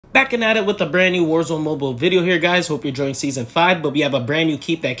Back at it with a brand new Warzone mobile video here, guys. Hope you're enjoying season 5, but we have a brand new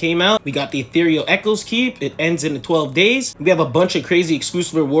keep that came out. We got the Ethereal Echoes keep. It ends in 12 days. We have a bunch of crazy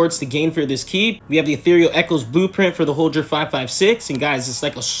exclusive rewards to gain for this keep. We have the Ethereal Echoes blueprint for the Holder 556, and guys, it's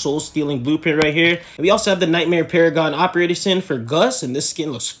like a soul-stealing blueprint right here. And we also have the Nightmare Paragon operator skin for Gus, and this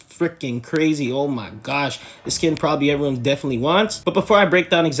skin looks freaking crazy. Oh my gosh, this skin probably everyone definitely wants. But before I break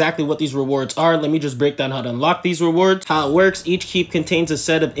down exactly what these rewards are, let me just break down how to unlock these rewards. How it works: each keep contains a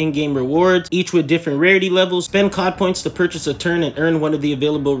set of in-game rewards, each with different rarity levels. Spend COD points to purchase a turn and earn one of the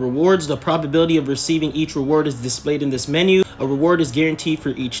available rewards. The probability of receiving each reward is displayed in this menu. A reward is guaranteed for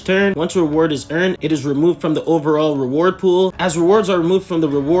each turn. Once a reward is earned, it is removed from the overall reward pool. As rewards are removed from the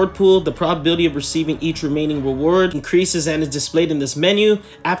reward pool, the probability of receiving each remaining reward increases and is displayed in this menu.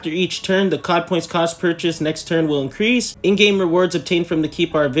 After each turn, the COD points cost purchase next turn will increase. In-game rewards obtained from the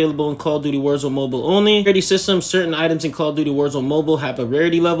keep are available in Call of Duty Warzone Mobile only. Rarity system: certain items in Call of Duty Warzone Mobile have a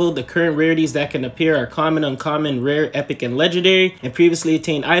rarity level. The current rarities that can appear are common, uncommon, rare, epic, and legendary. And previously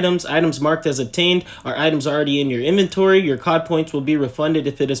attained items marked as obtained are items already in your inventory. Your COD points will be refunded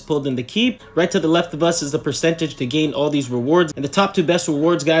if it is pulled in the keep. Right to the left of us is the percentage to gain all these rewards. And the top two best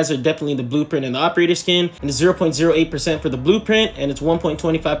rewards, guys, are definitely the blueprint and the operator skin. And it's 0.08% for the blueprint, and it's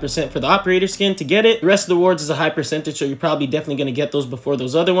 1.25% for the operator skin to get it. The rest of the rewards is a high percentage, so you're probably definitely going to get those before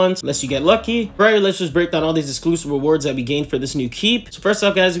those other ones, unless you get lucky. Right, let's just break down all these exclusive rewards that we gained for this new keep. So first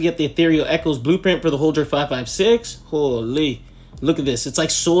off, guys, we get the Ethereal Echoes blueprint for the Holder 556. Holy, look at this. It's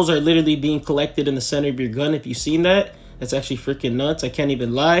like souls are literally being collected in the center of your gun. If you've seen that, that's actually freaking nuts. I can't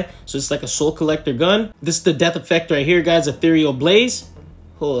even lie. So it's like a soul collector gun. This is the death effect right here, guys. Ethereal Blaze.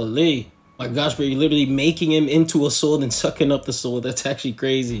 Holy, my gosh, bro, you're literally making him into a soul and sucking up the soul. That's actually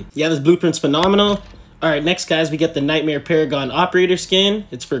crazy. Yeah, this blueprint's phenomenal. All right, next, guys, we get the Nightmare Paragon operator skin.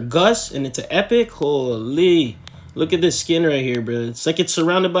 It's for Gus, and it's an epic. Holy, look at this skin right here, bro. It's like it's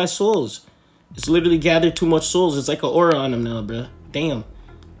surrounded by souls. It's literally gathered too much souls. It's like an aura on him now, bro. Damn.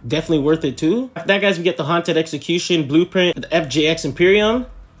 Definitely worth it too. After that, guys, we get the Haunted Execution blueprint, the FJX Imperium.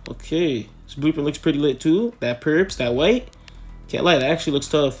 Okay, this blueprint looks pretty lit too. That perps, that white. Can't lie, that actually looks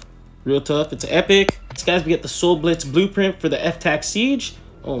tough. Real tough. It's an epic. Next, guys, we get the Soul Blitz blueprint for the FTAC Siege.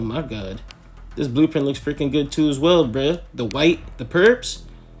 Oh my god. This blueprint looks freaking good too as well, bruh. The white, the perps.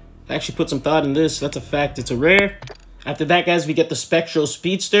 I actually put some thought in this. That's a fact. It's a rare. After that, guys, we get the Spectral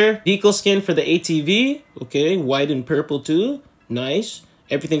Speedster vehicle skin for the ATV. Okay, white and purple too. Nice.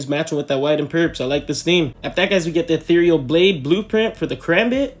 Everything's matching with that white and perps. I like this theme. After that, guys, we get the Ethereal Blade blueprint for the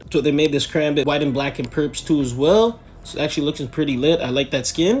Crambit. So they made this Crambit white and black and perps too as well. So it actually looks pretty lit. I like that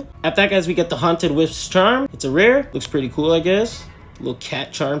skin. After that, guys, we get the Haunted Wisps charm. It's a rare. Looks pretty cool, I guess. A little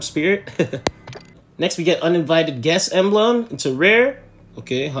cat charm spirit. Next, we get Uninvited Guest emblem. It's a rare.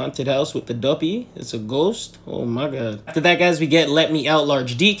 Okay, Haunted House with the duppy. It's a ghost. Oh my god. After that, guys, we get Let Me Out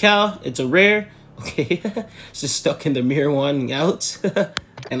large decal. It's a rare. Okay, it's just stuck in the mirror wanting out.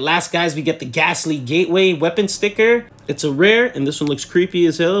 And last, guys, we get the Ghastly Gateway weapon sticker. It's a rare, and this one looks creepy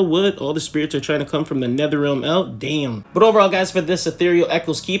as hell. What? All the spirits are trying to come from the Netherrealm out. Damn. But overall, guys, for this Ethereal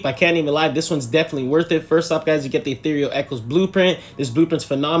Echoes keep, I can't even lie, this one's definitely worth it. First off, guys, you get the Ethereal Echoes blueprint. This blueprint's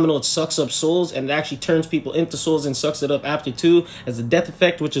phenomenal. It sucks up souls, and it actually turns people into souls and sucks it up after too as a death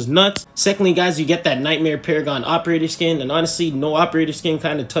effect, which is nuts. Secondly, guys, you get that Nightmare Paragon operator skin, and honestly, no operator skin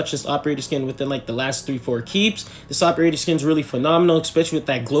kind of touched this operator skin within like the last 3-4 keeps. This operator skin's really phenomenal, especially with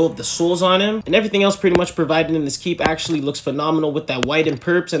that glow of the souls on him. And everything else pretty much provided in this keep actually looks phenomenal with that white and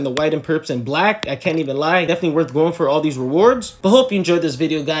perps and the white and perps and black. I can't even lie. Definitely worth going for all these rewards. But hope you enjoyed this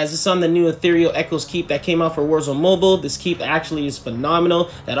video, guys. This is on the new Ethereal Echoes keep that came out for Warzone Mobile. This keep actually is phenomenal.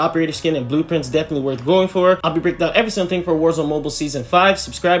 That operator skin and blueprint's definitely worth going for. I'll be breaking down every single thing for Warzone Mobile Season 5.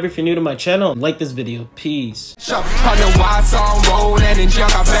 Subscribe if you're new to my channel and like this video. Peace.